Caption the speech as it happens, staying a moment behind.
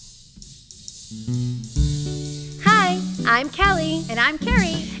Hi, I'm Kelly. And I'm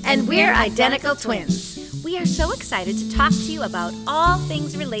Carrie. And we're identical twins. We are so excited to talk to you about all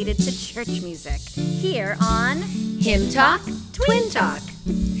things related to church music here on Hymn Talk, Twin Talk.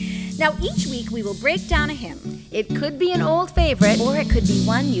 Now, each week we will break down a hymn. It could be an old favorite, or it could be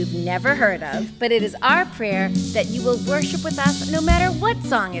one you've never heard of, but it is our prayer that you will worship with us no matter what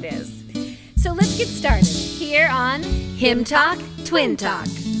song it is. So let's get started here on Hymn Talk, Twin Talk.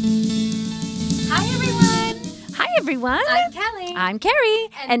 Hi, everyone. Hi, everyone. I'm Kelly. I'm Carrie,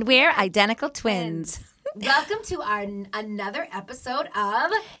 and we're identical twins. Welcome to our another episode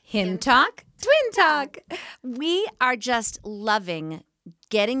of Hymn Talk, Twin Talk. We are just loving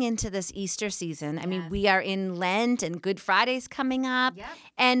getting into this Easter season. I mean, we are in Lent and Good Friday's coming up,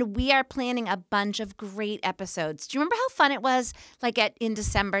 and we are planning a bunch of great episodes. Do you remember how fun it was, like in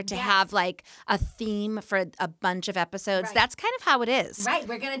December, to have like a theme for a bunch of episodes? Right. That's kind of how it is. Right.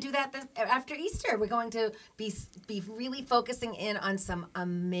 We're going to do that after Easter. We're going to be really focusing in on some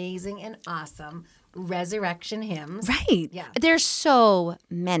amazing and awesome resurrection hymns. Right. Yeah. There's so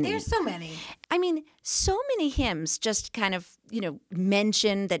many. There's so many. I mean, so many hymns just kind of,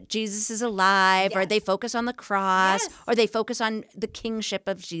 mention that Jesus is alive, or they focus on the cross, or they focus on the kingship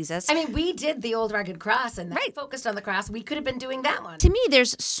of Jesus. I mean, we did the old rugged cross, and that focused on the cross. We could have been doing that one. To me,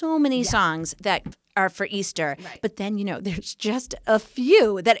 there's so many songs that are for Easter, but then, there's just a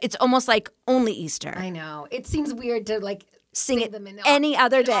few that it's almost like only Easter. I know. It seems weird to sing it them in any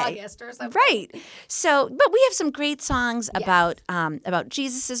other day. August or something. Right. So, but we have some great songs about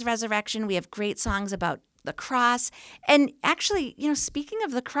Jesus' resurrection. We have great songs about the cross. And actually, speaking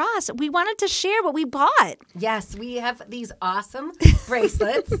of the cross, we wanted to share what we bought. Yes, we have these awesome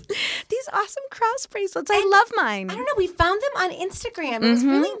bracelets. These awesome cross bracelets. I love mine. I don't know. We found them on Instagram. It was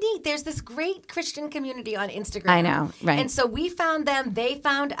really neat. There's this great Christian community on Instagram. I know, right. And so we found them. They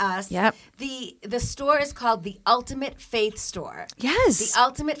found us. Yep. The store is called the Ultimate Faith Store. Yes. The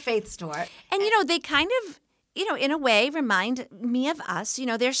Ultimate Faith Store. And, they kind of, in a way, remind me of us.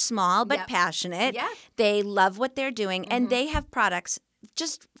 They're small but passionate. Yeah. They love what they're doing, and they have products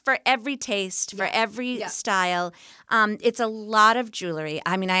just for every taste, for every style. It's a lot of jewelry.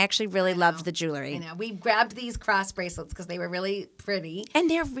 I mean, I actually really loved the jewelry. I know. We grabbed these cross bracelets because they were really pretty. And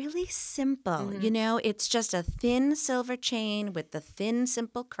they're really simple. It's just a thin silver chain with the thin,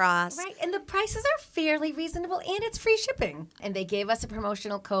 simple cross. Right. And the prices are fairly reasonable, and it's free shipping. And they gave us a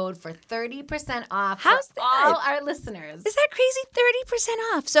promotional code for 30% off How's for that? all our listeners. Is that crazy?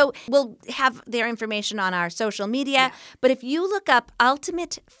 30% off. So we'll have their information on our social media. But if you look up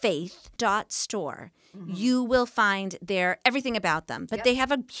ultimatefaith.store, you will find everything about them. But they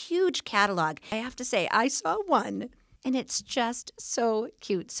have a huge catalog. I have to say, I saw one, and it's just so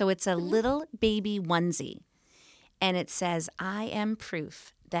cute. So it's a little baby onesie, and it says, "I am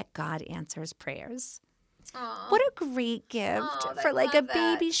proof that God answers prayers." Aww. What a great gift for a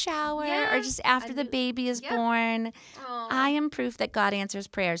baby shower or just after the baby is born. Aww. I am proof that God answers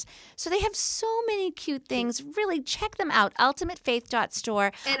prayers. So they have so many cute things. Really, check them out.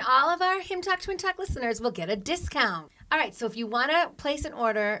 UltimateFaith.store. And all of our Hymn Talk Twin Talk listeners will get a discount. All right, so if you want to place an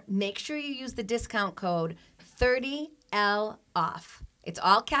order, make sure you use the discount code 30L off. It's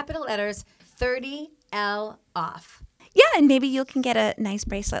all capital letters, 30L off. Yeah, and maybe you can get a nice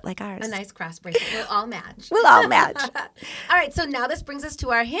bracelet like ours. A nice cross bracelet. We'll all match. We'll all match. All right, so now this brings us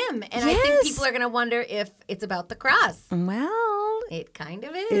to our hymn. And I think people are going to wonder if it's about the cross. Well, it kind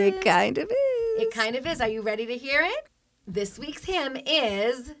of is. It kind of is. It kind of is. Are you ready to hear it? This week's hymn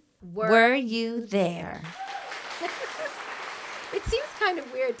is Were You There? It seems kind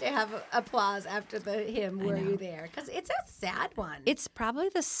of weird to have applause after the hymn, Were You There? Because it's a sad one. It's probably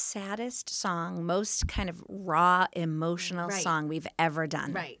the saddest song, most kind of raw, emotional song we've ever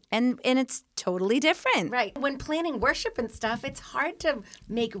done. Right. And it's totally different. Right. When planning worship and stuff, it's hard to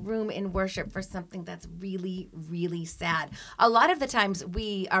make room in worship for something that's really, really sad. A lot of the times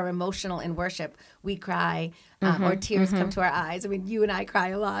we are emotional in worship. We cry or tears come to our eyes. I mean, you and I cry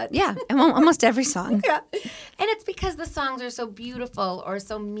a lot. Yeah, almost every song. Yeah. And it's because the songs are so beautiful or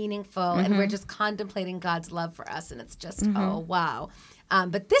so meaningful, and we're just contemplating God's love for us, and it's just, oh, wow.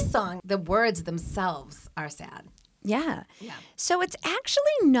 But this song, the words themselves are sad. Yeah. So it's actually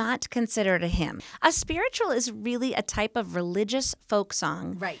not considered a hymn. A spiritual is really a type of religious folk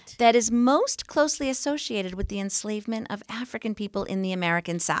song that is most closely associated with the enslavement of African people in the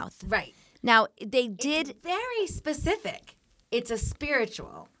American South. Right. Now, it's very specific. It's a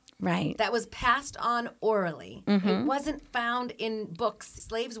spiritual. Right. That was passed on orally. It wasn't found in books.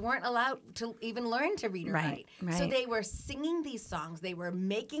 Slaves weren't allowed to even learn to read or write. So they were singing these songs, they were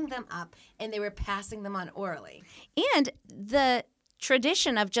making them up, and they were passing them on orally. And the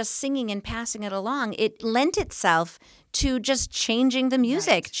tradition of just singing and passing it along, it lent itself to just changing the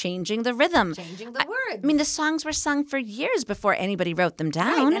music, changing the rhythm. Changing the words. I mean, the songs were sung for years before anybody wrote them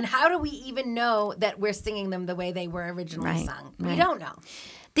down. Right. And how do we even know that we're singing them the way they were originally sung? We don't know.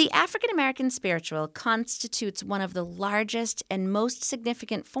 The African American spiritual constitutes one of the largest and most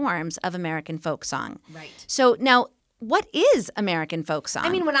significant forms of American folk song. Right. So now, what is American folk song? I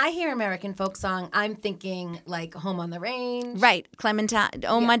mean, when I hear American folk song, I'm thinking like Home on the Range. Right, Clementine,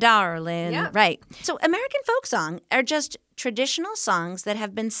 Oh My Darling, Yeah. right. So American folk song are just traditional songs that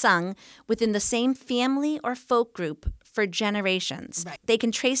have been sung within the same family or folk group for generations. Right. They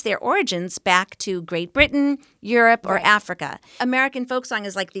can trace their origins back to Great Britain, Europe, or Africa. American folk song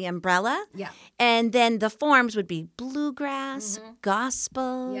is like the umbrella. Yeah. And then the forms would be bluegrass,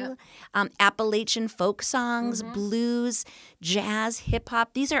 gospel, Yep. Appalachian folk songs, blues, jazz, hip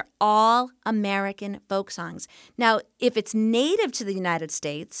hop. These are all American folk songs. Now, if it's native to the United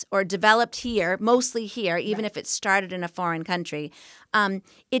States or developed here, mostly here, even if it started in a foreign country,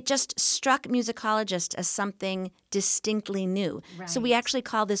 it just struck musicologists as something distinctly new. So we actually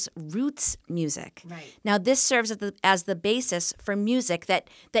call this roots music. Right. Now, this serves as the basis for music that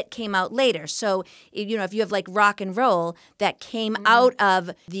came out later. So, if you have like rock and roll that came out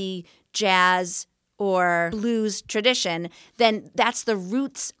of the jazz or blues tradition, then that's the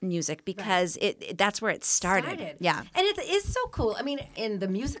roots music because that's where it started. Yeah. And it is so cool. I mean, in the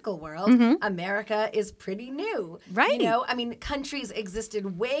musical world, America is pretty new. Right. You know, I mean, countries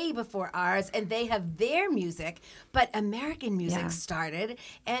existed way before ours and they have their music, but American music started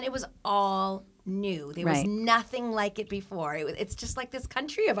and it was all new. There was nothing like it before. It's just like this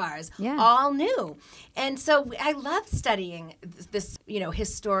country of ours, all new. And so I love studying this,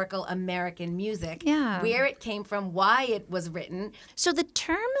 historical American music, where it came from, why it was written. So the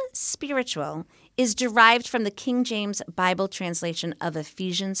term spiritual is derived from the King James Bible translation of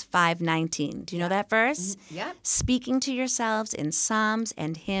Ephesians 5:19. Do you know that verse? Yeah. Speaking to yourselves in psalms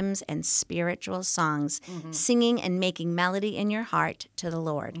and hymns and spiritual songs, singing and making melody in your heart to the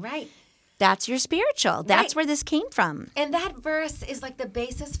Lord. Right. That's your spiritual. That's where this came from. And that verse is like the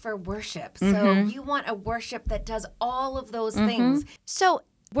basis for worship. So you want a worship that does all of those things. So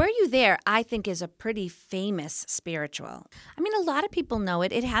Were You There, I think, is a pretty famous spiritual. I mean, a lot of people know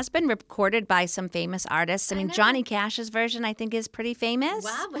it. It has been recorded by some famous artists. I mean, Johnny Cash's version, I think, is pretty famous.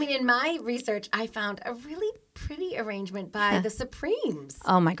 Wow. I mean, in my research, I found a really pretty arrangement by the Supremes.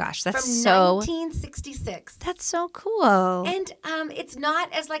 Oh my gosh, that's from so 1966. That's so cool. And it's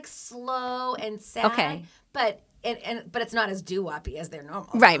not as like slow and sad. But it's not as doo-woppy as their normal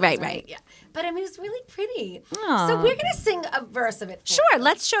songs, Right. Yeah. But I mean, it's really pretty. Aw. So we're going to sing a verse of it. For Sure, you.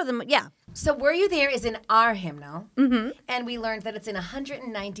 let's show them. Yeah. So Were You There is in our hymnal. And we learned that it's in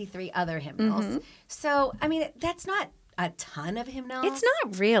 193 other hymnals. So, I mean, that's not a ton of hymnals. It's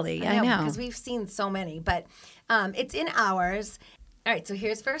not really. I know. Because we've seen so many. But it's in ours. All right, so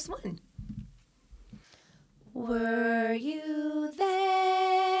here's verse 1. Were you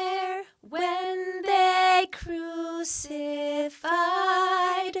there when they crucified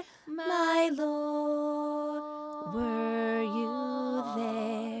my Lord? Were you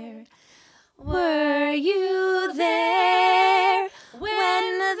there? Were you there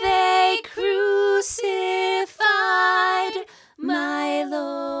when they crucified my Lord?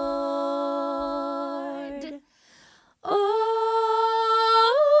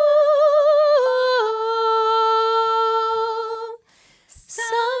 Oh,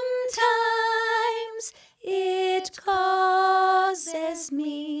 sometimes it causes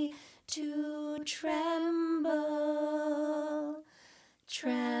me to tremble,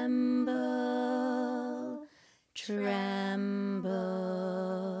 tremble, tremble.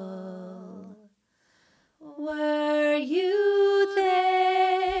 Were you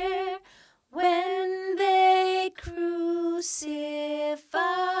there when they crucified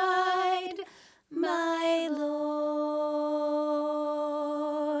my Lord?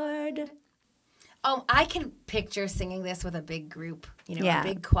 Oh, I can picture singing this with a big group, Yeah. a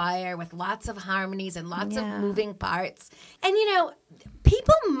big choir with lots of harmonies and lots of Yeah. moving parts. And,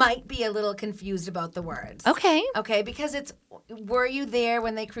 people might be a little confused about the words. Okay. Okay, because it's, were you there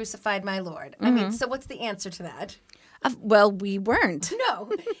when they crucified my Lord? I mean, so what's the answer to that? Well, we weren't. No.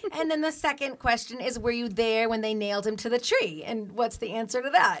 And then the second question is, were you there when they nailed him to the tree? And what's the answer to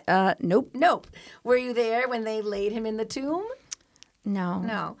that? Nope. Nope. Were you there when they laid him in the tomb? No.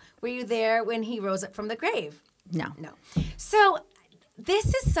 No. Were you there when he rose up from the grave? No. No. So this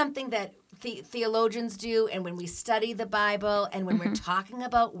is something that theologians do, and when we study the Bible and when we're talking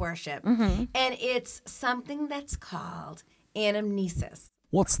about worship, and it's something that's called anamnesis.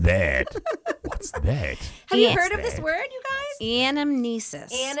 What's that? What's that? Have you Yes. heard of this word, you guys?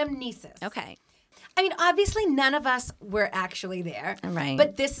 Anamnesis. Anamnesis. Okay. I mean, obviously, none of us were actually there. Right.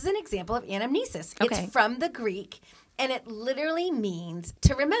 But this is an example of anamnesis. Okay. It's from the Greek, and it literally means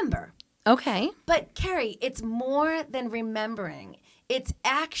to remember. Okay. But, Carrie, it's more than remembering. It's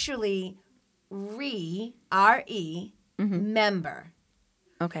actually R-E, member.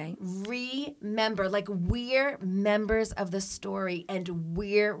 Okay. Remember. Like, we're members of the story, and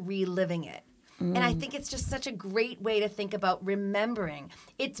we're reliving it. And I think it's just such a great way to think about remembering.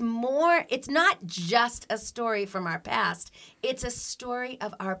 It's not just a story from our past, it's a story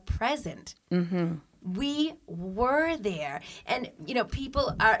of our present. We were there. And,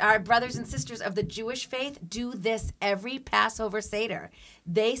 people, our brothers and sisters of the Jewish faith do this every Passover Seder.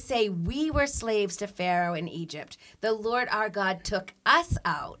 They say, we were slaves to Pharaoh in Egypt. The Lord our God took us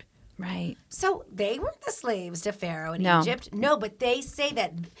out. Right. So they weren't the slaves to Pharaoh in No. Egypt. No, but they say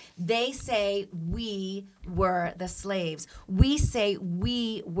that. They say we were the slaves. We say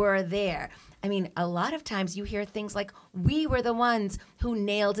we were there. I mean, a lot of times you hear things like, we were the ones who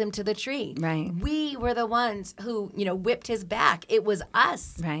nailed him to the tree. Right. We were the ones who, whipped his back. It was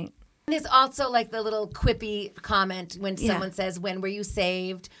us. Right. And there's also like the little quippy comment when Yeah. someone says, when were you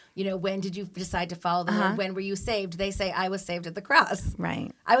saved? When did you decide to follow the Lord? When were you saved? They say, I was saved at the cross.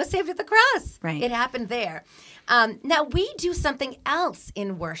 Right. I was saved at the cross. Right. It happened there. Now, we do something else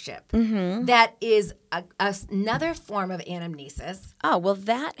in worship that is another form of anamnesis. Oh, well,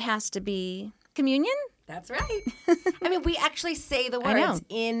 that has to be communion. That's right. I mean, we actually say the I know. words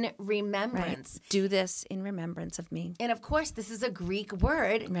in remembrance. Do this in remembrance of me. And of course, this is a Greek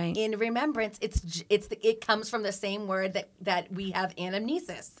word. Right. In remembrance, it comes from the same word that we have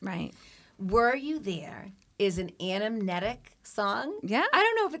anamnesis. Right. Were You There is an anamnetic song. Yeah. I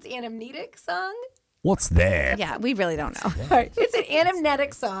don't know if it's anamnetic song. What's that? Yeah, we really don't know. It's an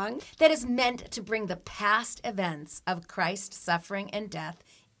anamnetic song that is meant to bring the past events of Christ's suffering and death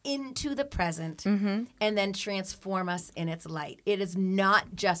into the present and then transform us in its light. It is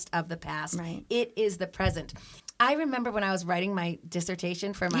not just of the past. Right. It is the present. I remember when I was writing my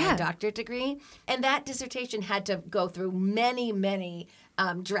dissertation for my doctorate degree, and that dissertation had to go through many, many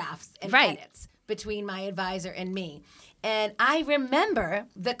drafts and Right. edits between my advisor and me. And I remember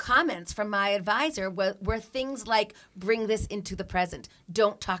the comments from my advisor were things like, bring this into the present.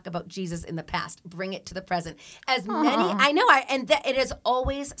 Don't talk about Jesus in the past. Bring it to the present. As many, I know, it has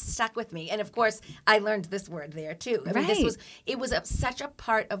always stuck with me. And of course, I learned this word there too. I mean, Right. it was such a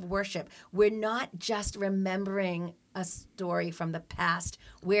part of worship. We're not just remembering a story from the past.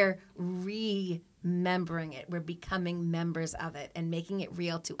 We're remembering it. We're becoming members of it and making it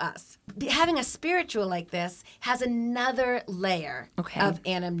real to us. Having a spiritual like this has another layer Okay. of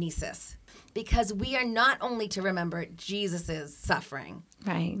anamnesis, because we are not only to remember Jesus's suffering,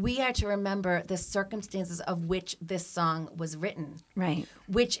 Right. we are to remember the circumstances of which this song was written, Right.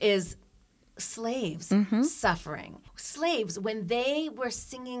 which is slaves suffering. Slaves, when they were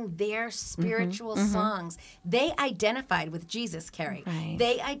singing their spiritual songs, they identified with Jesus, Carrie. Right.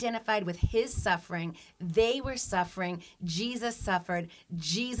 They identified with his suffering. They were suffering. Jesus suffered.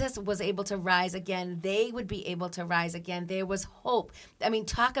 Jesus was able to rise again. They would be able to rise again. There was hope. I mean,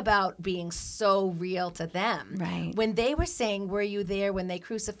 talk about being so real to them. Right. When they were saying, were you there when they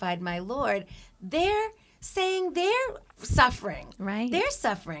crucified my Lord? They're saying they're suffering. Right. They're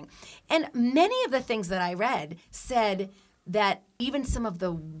suffering. And many of the things that I read said that even some of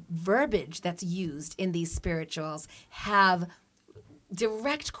the verbiage that's used in these spirituals have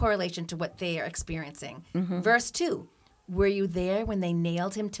direct correlation to what they are experiencing. Verse 2, were you there when they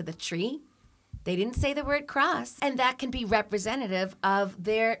nailed him to the tree? They didn't say the word cross, and that can be representative of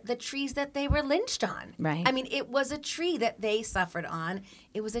the trees that they were lynched on. Right. I mean, it was a tree that they suffered on.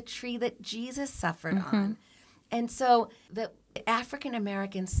 It was a tree that Jesus suffered on. And so the African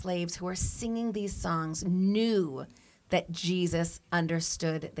American slaves who were singing these songs knew that Jesus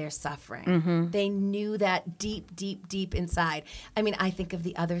understood their suffering. They knew that deep, deep, deep inside. I mean, I think of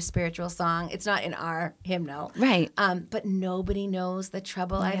the other spiritual song. It's not in our hymnal. Right. But nobody knows the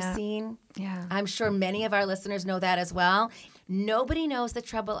trouble I've Yeah. seen. Yeah. I'm sure many of our listeners know that as well. Nobody knows the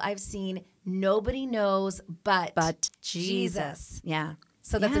trouble I've seen. Nobody knows but Jesus. Yeah.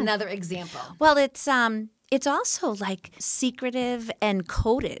 So that's Yeah. another example. Well, it's also like secretive and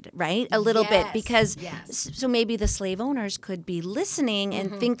coded, right? A little bit, Yes, because yes. so maybe the slave owners could be listening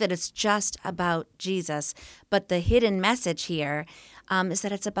and think that it's just about Jesus, but the hidden message here is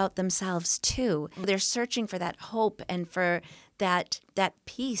that it's about themselves too. They're searching for that hope and for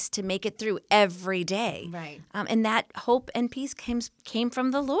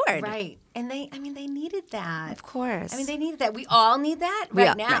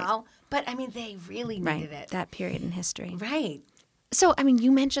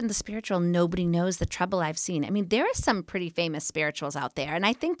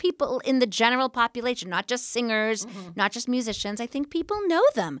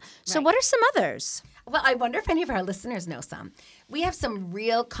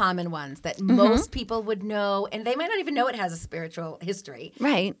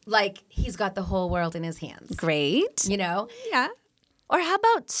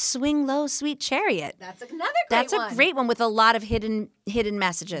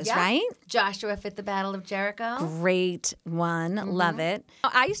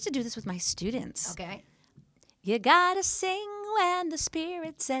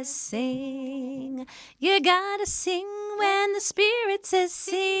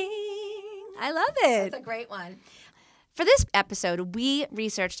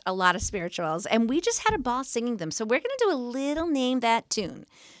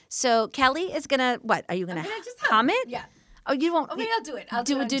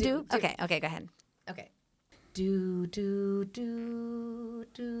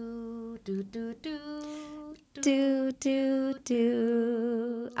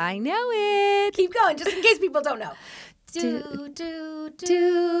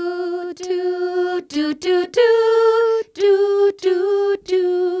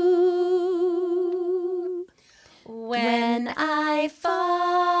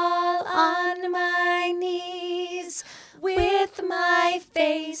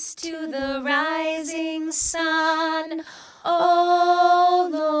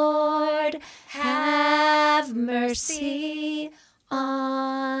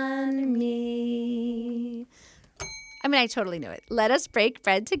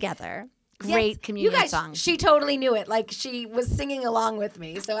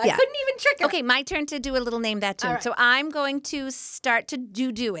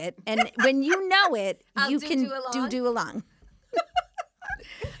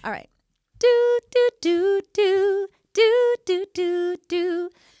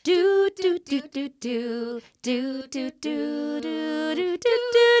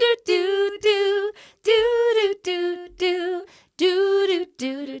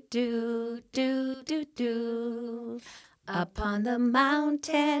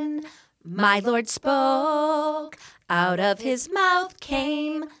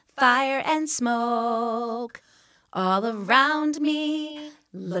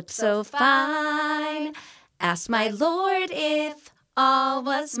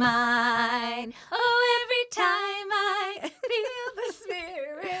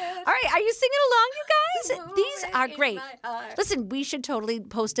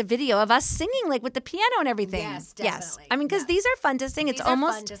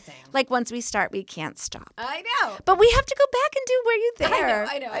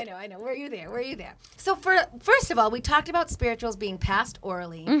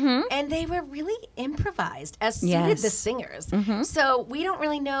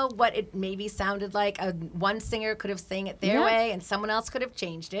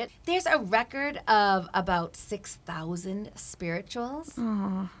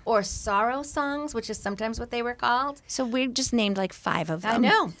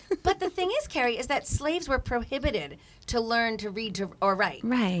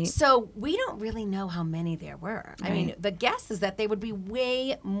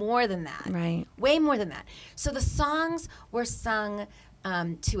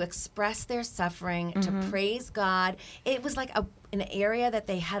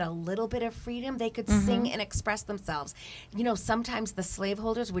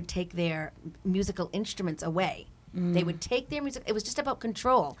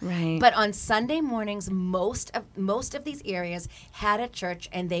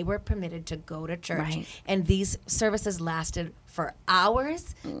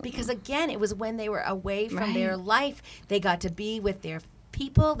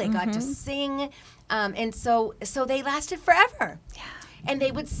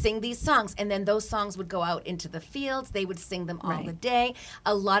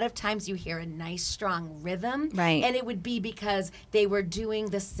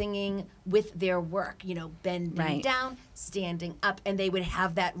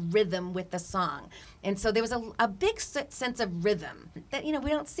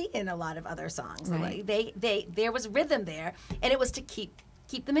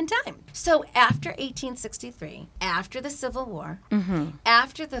keep them in time. So after 1863, after the Civil War,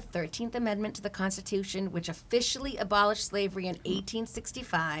 after the 13th Amendment to the Constitution, which officially abolished slavery in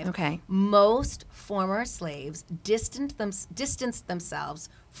 1865, Okay. most former slaves distanced themselves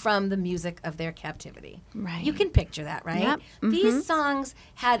from the music of their captivity. Right. You can picture that, right? Yep. These songs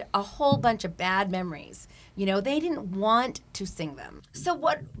had a whole bunch of bad memories. You know, they didn't want to sing them. So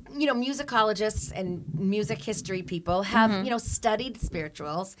what, musicologists and music history people have, studied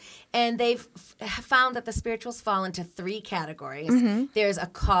spirituals, and they've found that the spirituals fall into three categories. There's a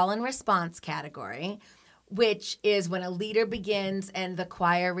call and response category, which is when a leader begins and the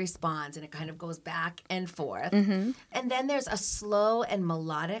choir responds, and it kind of goes back and forth. And then there's a slow and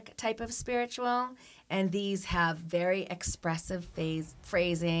melodic type of spiritual, and these have very expressive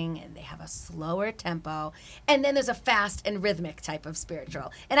phrasing, and they have a slower tempo. And then there's a fast and rhythmic type of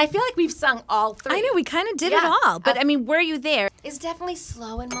spiritual. And I feel like we've sung all three. I know, we kind of did Yeah. it all. But, were you there? It's definitely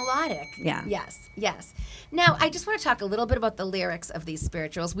slow and melodic. Yeah. Yes. Now, I just want to talk a little bit about the lyrics of these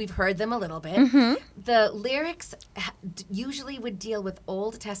spirituals. We've heard them a little bit. The lyrics usually would deal with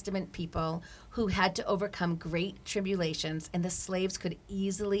Old Testament people who had to overcome great tribulations, and the slaves could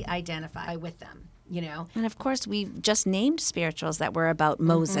easily identify with them. And of course, we've just named spirituals that were about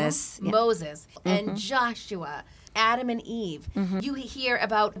Moses. Yeah. Moses and Joshua, Adam and Eve. You hear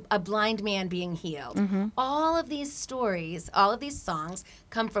about a blind man being healed. All of these stories, all of these songs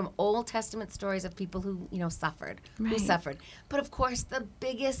come from Old Testament stories of people who, suffered, who suffered. But of course, the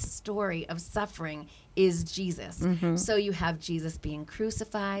biggest story of suffering is Jesus. So you have Jesus being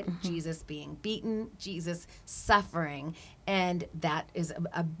crucified, Jesus being beaten, Jesus suffering, and that is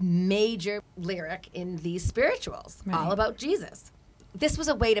a major lyric in these spirituals, all about Jesus. This was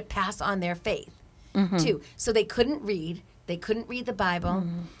a way to pass on their faith, too. So they couldn't read the Bible.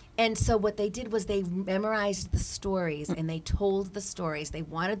 And so what they did was they memorized the stories and they told the stories. They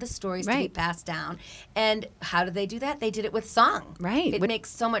wanted the stories to be passed down. And how did they do that? They did it with song. Right. It makes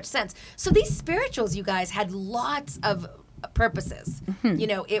so much sense. So these spirituals, you guys, had lots of purposes.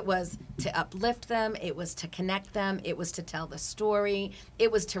 It was to uplift them. It was to connect them. It was to tell the story.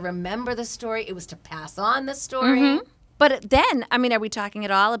 It was to remember the story. It was to pass on the story. But then, are we talking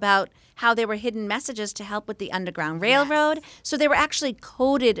at all about how there were hidden messages to help with the Underground Railroad? So they were actually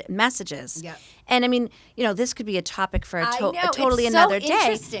coded messages. Yep. And this could be a topic for a know, totally it's so another day.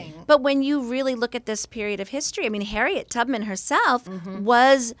 interesting. But when you really look at this period of history, Harriet Tubman herself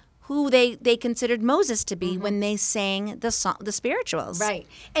was who they considered Moses to be when they sang the spirituals. Right.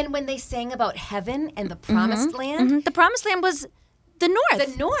 And when they sang about heaven and the promised land, The Promised Land was the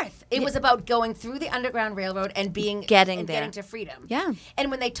North. the North. It was about going through the Underground Railroad and Getting there. getting to freedom. Yeah.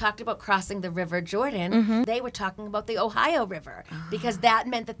 And when they talked about crossing the River Jordan, they were talking about the Ohio River because that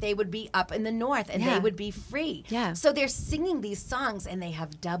meant that they would be up in the north and they would be free. Yeah. So they're singing these songs and they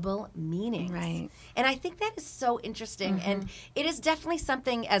have double meanings. Right. And I think that is so interesting. And it is definitely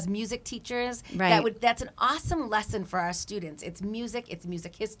something as music teachers Right. that's an awesome lesson for our students. It's music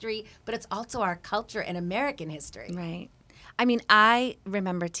history, but it's also our culture and American history. Right. I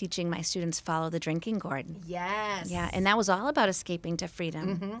remember teaching my students Follow the Drinking Gourd. Yes. Yeah, and that was all about escaping to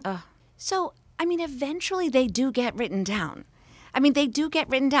freedom. So, eventually they do get written down. They do get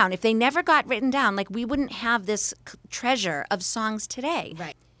written down. If they never got written down, we wouldn't have this treasure of songs today.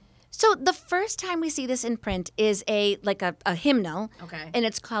 Right. So the first time we see this in print is a hymnal. Okay. And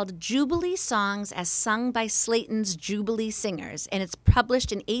it's called Jubilee Songs as Sung by Slayton's Jubilee Singers. And it's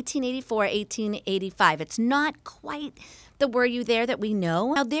published in 1884, 1885. It's not quite the Were You There that we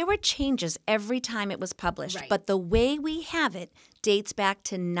know. Now, there were changes every time it was published, Right. but the way we have it dates back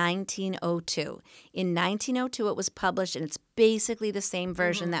to 1902. In 1902, it was published, and it's basically the same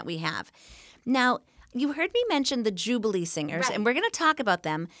version that we have. Now, you heard me mention the Jubilee Singers, Right. and we're going to talk about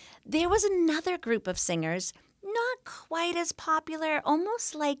them. There was another group of singers, not quite as popular,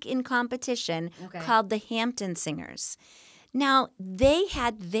 almost like in competition, Okay. called the Hampton Singers. Now, they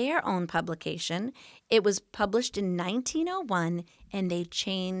had their own publication. It was published in 1901, and they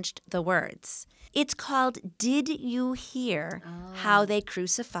changed the words. It's called Did You Hear How They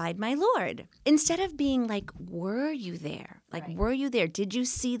Crucified My Lord? Instead of being like, were you there? Like, Right. were you there? Did you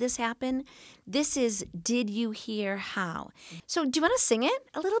see this happen? This is, did you hear how? So do you want to sing it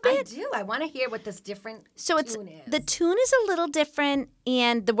a little I bit? do. I want to hear what this different So it's tune is. the tune is a little different,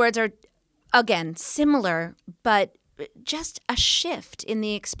 and the words are, again, similar, but just a shift in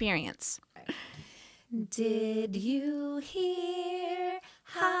the experience. Did you hear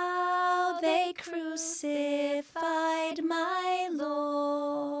how they crucified my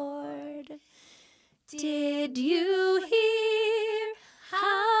Lord? Did you hear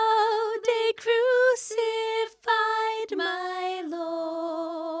how they crucified my Lord?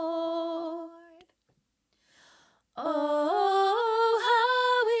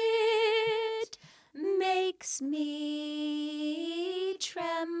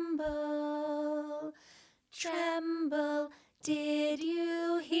 Tremble, did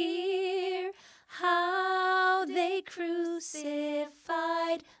you hear how they crucified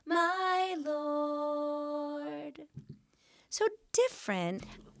my Lord? So different.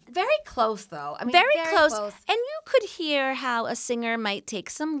 Very close, though. I mean, Very close. And you could hear how a singer might take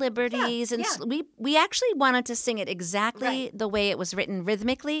some liberties. And we actually wanted to sing it exactly the way it was written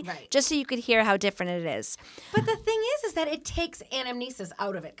rhythmically, just so you could hear how different it is. But the thing is that it takes anamnesis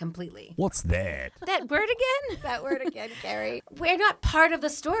out of it completely. What's that? That word again? That word again, Carrie. We're not part of the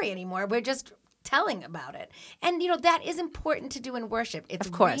story anymore. We're just telling about it. And, that is important to do in worship. It's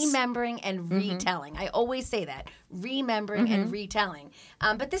of course. Remembering and retelling. I always say that. Remembering and retelling.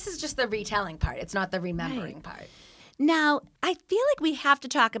 But this is just the retelling part. It's not the remembering part. Now, I feel like we have to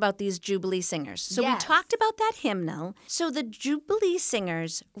talk about these Jubilee singers. So we talked about that hymnal. So the Jubilee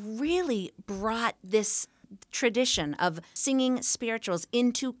singers really brought this tradition of singing spirituals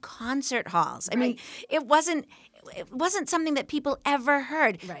into concert halls. I mean, it wasn't something that people ever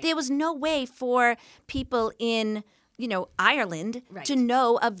heard. There was no way for people in, Ireland to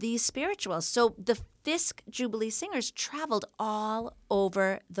know of these spirituals. So the Fisk Jubilee singers traveled all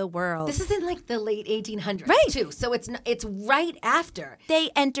over the world. This is in like the late 1800s, too. So it's right after. They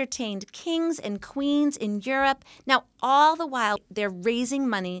entertained kings and queens in Europe. Now, all the while, they're raising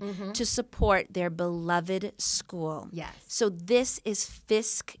money to support their beloved school. Yes. So this is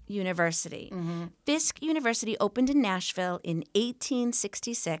Fisk University. Fisk University opened in Nashville in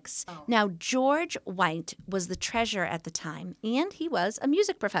 1866. Now, George White was the treasurer at the time, and he was a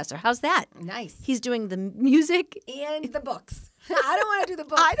music professor. How's that? Nice. He's doing the music and the books. I don't want to do the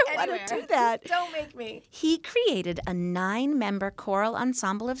books. I don't want to do that. Don't make me. He created a 9-member choral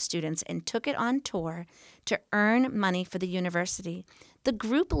ensemble of students and took it on tour to earn money for the university. The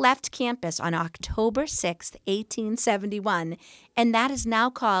group left campus on October 6th, 1871, and that is now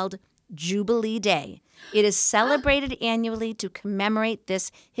called Jubilee Day. It is celebrated annually to commemorate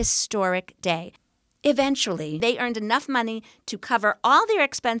this historic day. Eventually, they earned enough money to cover all their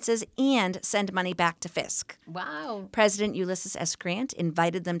expenses and send money back to Fisk. Wow. President Ulysses S. Grant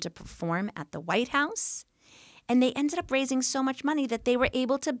invited them to perform at the White House, and they ended up raising so much money that they were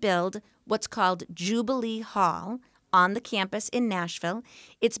able to build what's called Jubilee Hall on the campus in Nashville.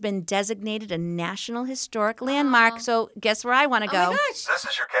 It's been designated a National Historic Landmark, so guess where I want to go? Oh my gosh. This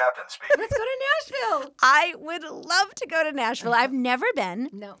is your captain speaking. Let's go to Nashville. I would love to go to Nashville. I've never been.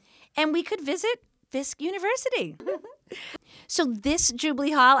 No. And we could visit Fisk University. So this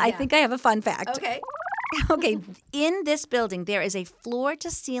Jubilee Hall, I think I have a fun fact. Okay, in this building, there is a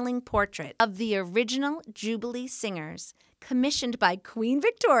floor-to-ceiling portrait of the original Jubilee singers commissioned by Queen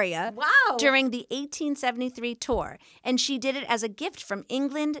Victoria during the 1873 tour. And she did it as a gift from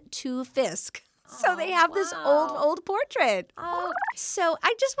England to Fisk. So they have this old portrait. So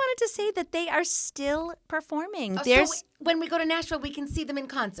I just wanted to say that they are still performing. So when we go to Nashville, we can see them in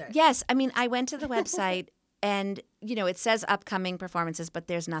concert. Yes. I mean, I went to the website and, it says upcoming performances, but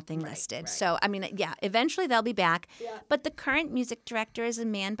there's nothing listed. So, I mean, eventually they'll be back. Yeah. But the current music director is a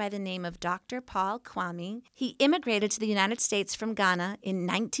man by the name of Dr. Paul Kwame. He immigrated to the United States from Ghana in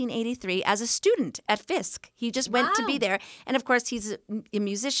 1983 as a student at Fisk. He just went to be there. And, of course, he's a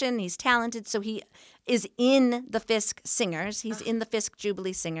musician. He's talented. So he is in the Fisk Singers. He's in the Fisk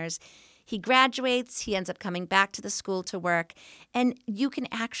Jubilee Singers. He graduates, he ends up coming back to the school to work, and you can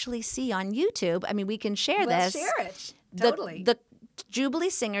actually see on YouTube, I mean, we can share this. Share it. Totally. The Jubilee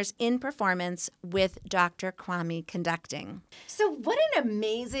Singers in performance with Dr. Kwame conducting. So what an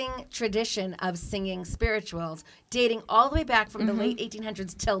amazing tradition of singing spirituals dating all the way back from the late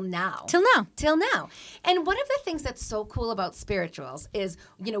 1800s till now. Till now. And one of the things that's so cool about spirituals is,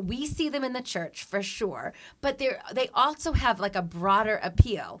 we see them in the church for sure, but they also have like a broader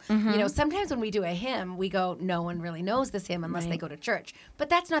appeal. Sometimes when we do a hymn, we go, no one really knows this hymn unless they go to church. But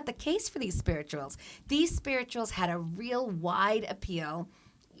that's not the case for these spirituals. These spirituals had a real wide appeal.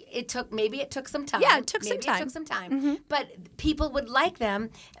 It took some time. Yeah, it took some time. But people would like them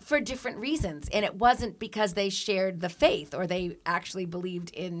for different reasons. And it wasn't because they shared the faith or they actually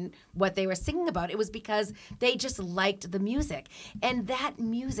believed in what they were singing about. It was because they just liked the music. And that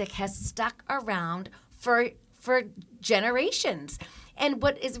music has stuck around for generations. And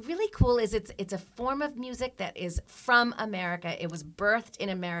what is really cool is it's a form of music that is from America. It was birthed in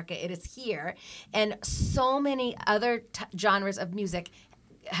America. It is here. And so many other genres of music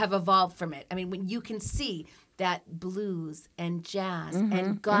have evolved from it. I mean, when you can see that blues and jazz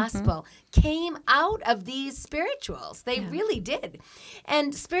and gospel came out of these spirituals. They really did.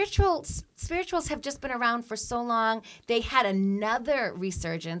 And spirituals have just been around for so long. They had another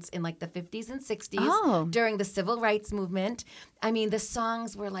resurgence in like the 50s and 60s during the civil rights movement. I mean, the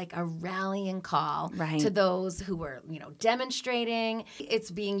songs were like a rallying call to those who were, demonstrating.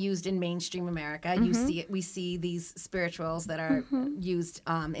 It's being used in mainstream America. You see it. We see these spirituals that are used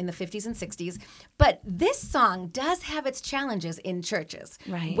in the 50s and 60s. But this song does have its challenges in churches.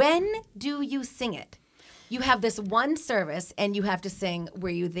 Right. When do you sing it? You have this one service, and you have to sing, "Were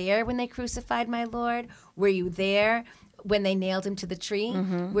you there when they crucified my Lord? Were you there when they nailed him to the tree?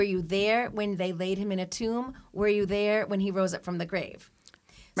 Were you there when they laid him in a tomb? Were you there when he rose up from the grave?"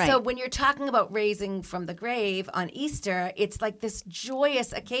 Right. So when you're talking about raising from the grave on Easter, it's like this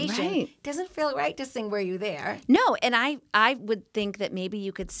joyous occasion. Right. It doesn't feel right to sing "Were you there?" No, and I would think that maybe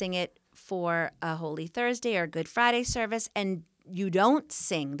you could sing it for a Holy Thursday or Good Friday service, and you don't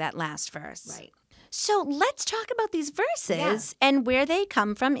sing that last verse. Right. So let's talk about these verses and where they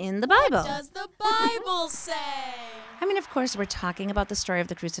come from in the Bible. What does the Bible say? I mean, of course, we're talking about the story of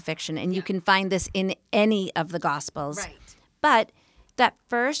the crucifixion, and you can find this in any of the Gospels. Right. But that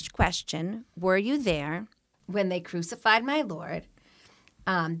first question, were you there? When they crucified my Lord,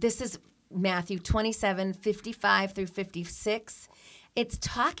 this is Matthew 27:55 through 56. It's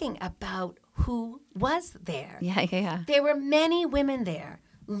talking about who was there. Yeah. There were many women there,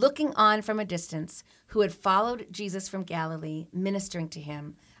 looking on from a distance, who had followed Jesus from Galilee, ministering to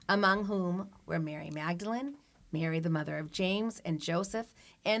him, among whom were Mary Magdalene, Mary the mother of James and Joseph,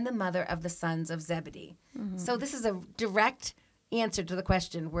 and the mother of the sons of Zebedee. So this is a direct answer to the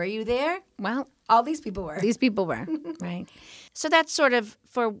question, were you there? Well, All these people were. these people were, right? So that's sort of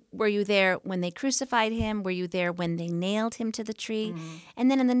for were you there when they crucified him? Were you there when they nailed him to the tree?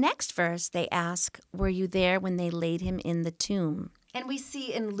 And then in the next verse, they ask, were you there when they laid him in the tomb? And we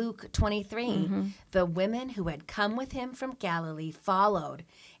see in Luke 23, the women who had come with him from Galilee followed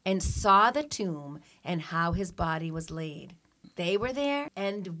and saw the tomb and how his body was laid. They were there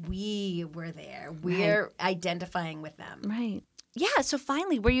and we were there. We're identifying with them. Right. Yeah, so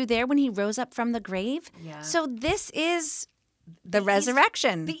finally, were you there when he rose up from the grave? Yeah. So this is the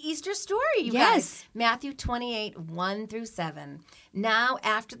resurrection. The Easter story, you Yes. guys. Matthew 28, 1 through 7. Now,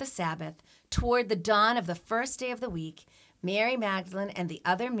 after the Sabbath, toward the dawn of the first day of the week, Mary Magdalene and the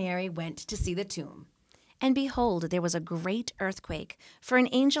other Mary went to see the tomb. And behold, there was a great earthquake, for an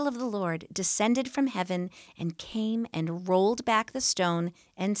angel of the Lord descended from heaven and came and rolled back the stone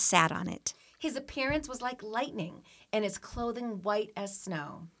and sat on it. His appearance was like lightning, and his clothing white as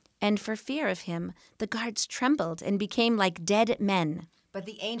snow. And for fear of him, the guards trembled and became like dead men. But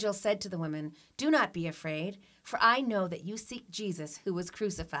the angel said to the women, "Do not be afraid, for I know that you seek Jesus who was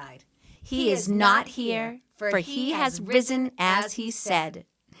crucified. He is not here, for he has risen as he said.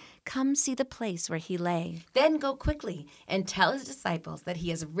 Come see the place where he lay. Then go quickly and tell his disciples that he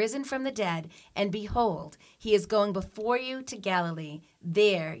has risen from the dead, and behold, he is going before you to Galilee.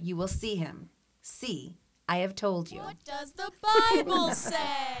 There you will see him. See, I have told you." What does the Bible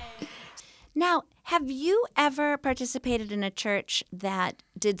say? Now, have you ever participated in a church that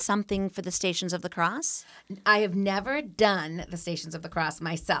did something for the Stations of the Cross? I have never done the Stations of the Cross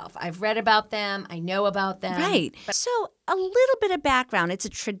myself. I've read about them. I know about them. Right. So, a little bit of background. It's a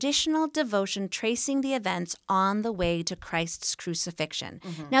traditional devotion tracing the events on the way to Christ's crucifixion.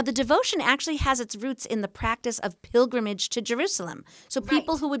 Now, the devotion actually has its roots in the practice of pilgrimage to Jerusalem. So,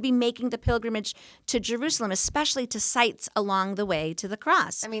 people who would be making the pilgrimage to Jerusalem, especially to sites along the way to the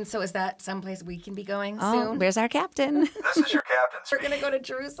cross. I mean, so is that someplace we can be going Oh, soon? where's our captain? This is your captain We're speaking. going to go to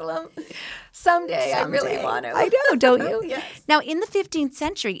Jerusalem someday. I really want to. I know, don't you? Yes. Now, in the 15th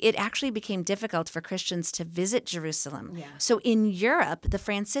century, it actually became difficult for Christians to visit Jerusalem. Yeah. So in Europe, the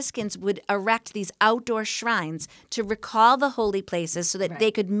Franciscans would erect these outdoor shrines to recall the holy places so that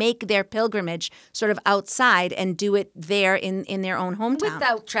they could make their pilgrimage sort of outside and do it there in their own hometown.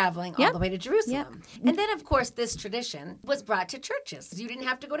 Without traveling all Yep. the way to Jerusalem. And then, of course, this tradition was brought to churches. You didn't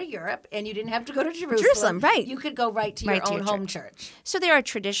have to go to Europe and you didn't have to go to Jerusalem. Right. You could go right to your Right to own your home church. So there are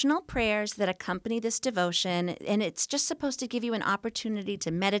traditional prayers that accompany this devotion, and it's just supposed to give you an opportunity to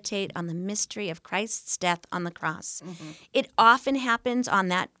meditate on the mystery of Christ's death on the cross. It often happens on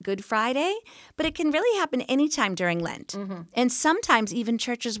that Good Friday, but it can really happen anytime during Lent. And sometimes even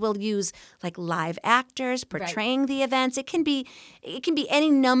churches will use like live actors portraying the events. It can be any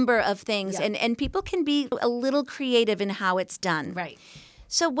number of things, and people can be a little creative in how it's done. Right.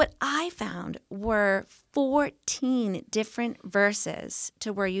 So what I found were 14 different verses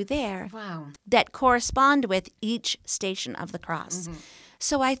to Were You There? Wow. That correspond with each station of the cross.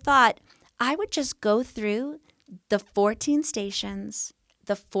 So I thought I would just go through the 14 stations,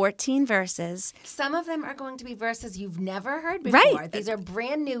 the 14 verses. Some of them are going to be verses you've never heard before. Right. These are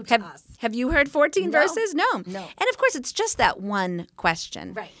brand new to us. Have you heard 14 No. verses? No. No. And of course, it's just that one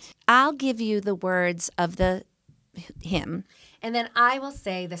question. Right. I'll give you the words of the hymn. And then I will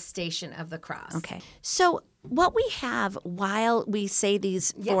say the Station of the Cross. Okay. So what we have while we say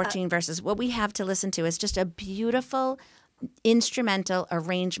these 14 verses, what we have to listen to is just a beautiful instrumental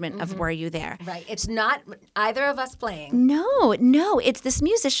arrangement of Were You There? Right. It's not either of us playing. No. It's this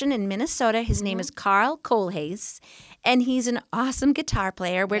musician in Minnesota. His name is Carl Kohlhaas, and he's an awesome guitar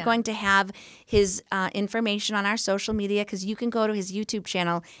player. We're going to have his information on our social media because you can go to his YouTube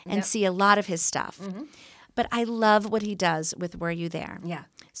channel and see a lot of his stuff. But I love what he does with Were You There? Yeah.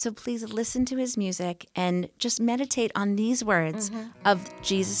 So please listen to his music and just meditate on these words of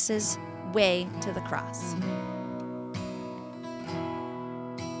Jesus's way to the cross.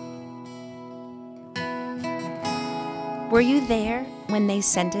 Were you there when they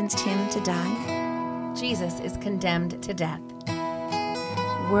sentenced him to die? Jesus is condemned to death.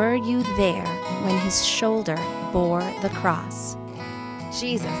 Were you there when his shoulder bore the cross?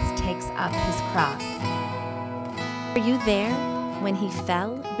 Jesus takes up his cross. Were you there when he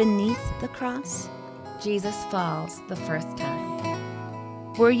fell beneath the cross? Jesus falls the first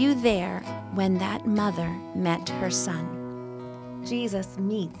time. Were you there when that mother met her son? Jesus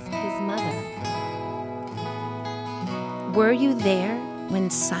meets his mother. Were you there when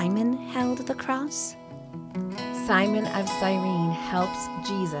Simon held the cross? Simon of Cyrene helps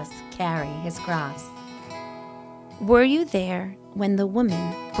Jesus carry his cross. Were you there when the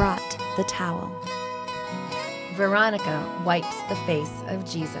woman brought the towel? Veronica wipes the face of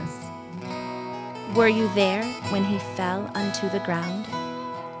Jesus. Were you there when he fell unto the ground?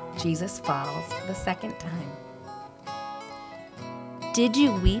 Jesus falls the second time. Did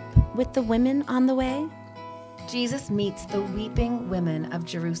you weep with the women on the way? Jesus meets the weeping women of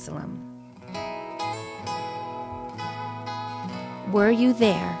Jerusalem. Were you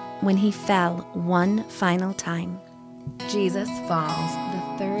there when he fell one final time? Jesus falls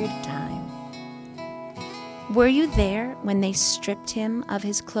the third time. Were you there when they stripped him of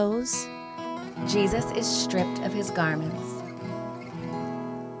his clothes? Jesus is stripped of his garments.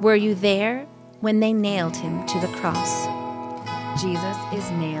 Were you there when they nailed him to the cross? Jesus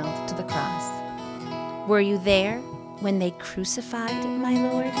is nailed to the cross. Were you there when they crucified my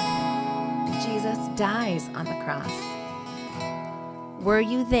Lord? Jesus dies on the cross. Were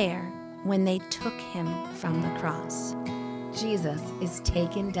you there when they took him from the cross? Jesus is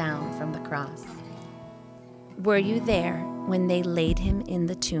taken down from the cross. Were you there when they laid him in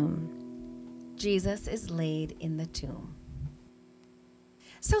the tomb? Jesus is laid in the tomb.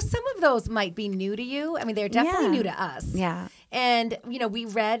 So some of those might be new to you. I mean, they're definitely Yeah. new to us. Yeah. And, we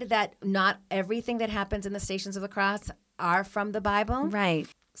read that not everything that happens in the Stations of the Cross are from the Bible. Right.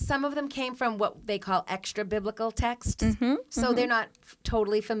 Some of them came from what they call extra biblical texts. So they're not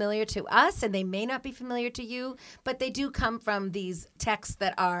totally familiar to us, and they may not be familiar to you, but they do come from these texts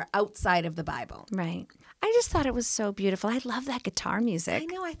that are outside of the Bible. Right. I just thought it was so beautiful. I love that guitar music. I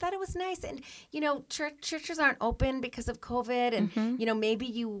know. I thought it was nice. And, churches aren't open because of COVID. And, maybe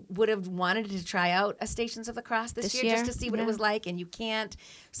you would have wanted to try out a Stations of the Cross this year just to see what it was like, and you can't.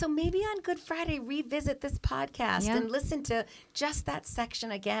 So maybe on Good Friday, revisit this podcast and listen to just that section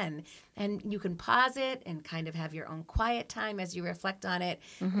again. And you can pause it and kind of have your own quiet time as you reflect on it.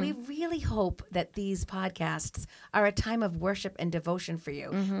 We really hope that these podcasts are a time of worship and devotion for you.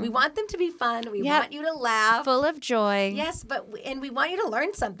 We want them to be fun. We want you to laugh. Full of joy. Yes, and we want you to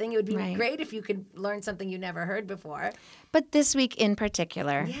learn something. It would be great if you could learn something you never heard before. But this week in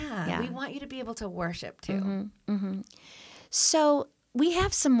particular. Yeah. We want you to be able to worship too. So we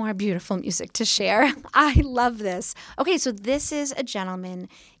have some more beautiful music to share. I love this. Okay, so this is a gentleman.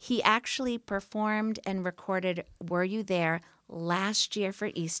 He actually performed and recorded Were You There last year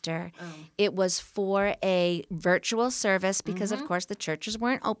for Easter. It was for a virtual service because, of course, the churches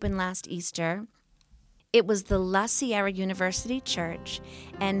weren't open last Easter. It was the La Sierra University Church,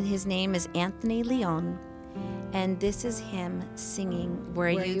 and his name is Anthony Leon. And this is him singing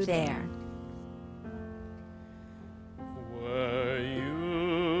Were You There? Were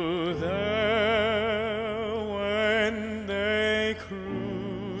you there when they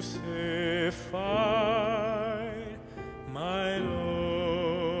crucified my Lord?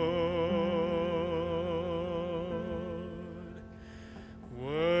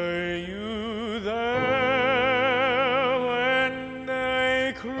 Were you there when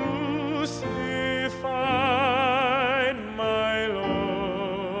they crucified my Lord?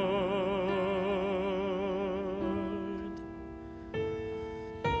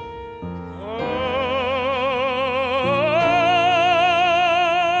 Oh,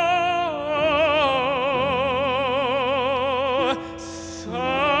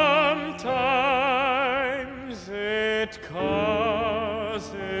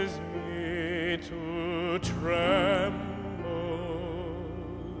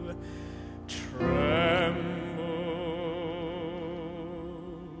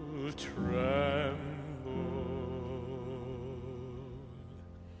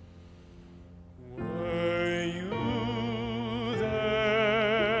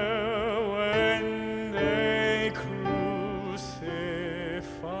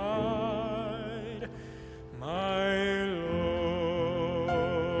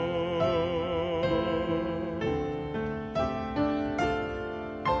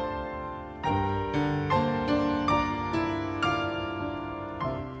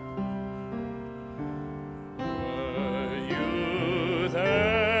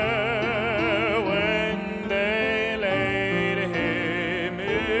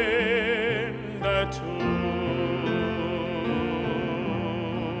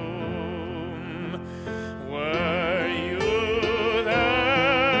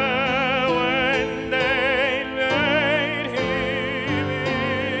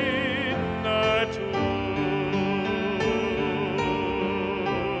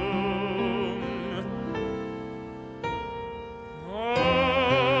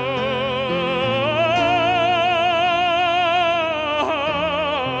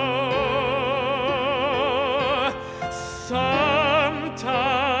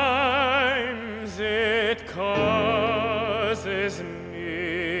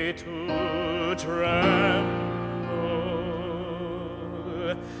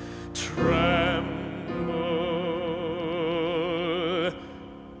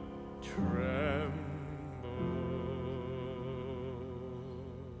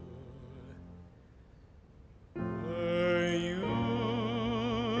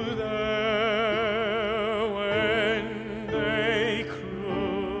 there when they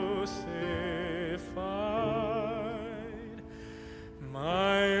crucified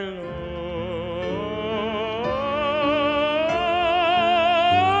my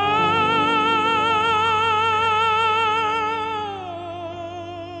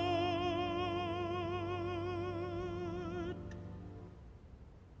Lord.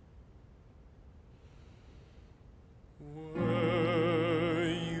 Were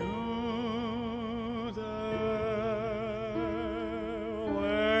you there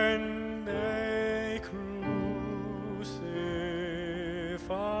when they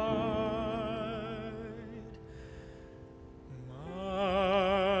crucified my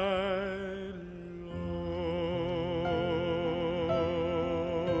Lord?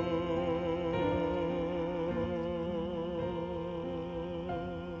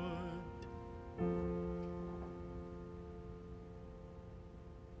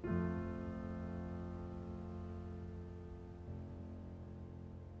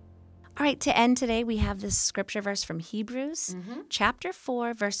 All right, to end today, we have this scripture verse from Hebrews, chapter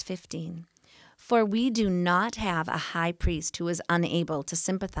 4, verse 15. For we do not have a high priest who is unable to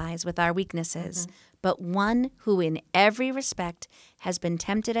sympathize with our weaknesses, but one who in every respect has been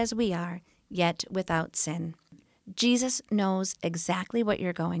tempted as we are, yet without sin. Jesus knows exactly what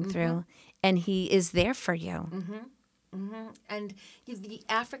you're going through, and he is there for you. And the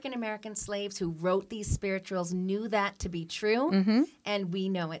African American slaves who wrote these spirituals knew that to be true, and we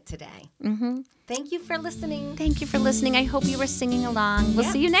know it today. Thank you for listening. Thank you for listening. I hope you were singing along. We'll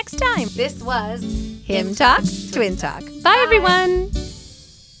Yeah. see you next time. This was Hymn Talk, Twin Talk. Bye, everyone.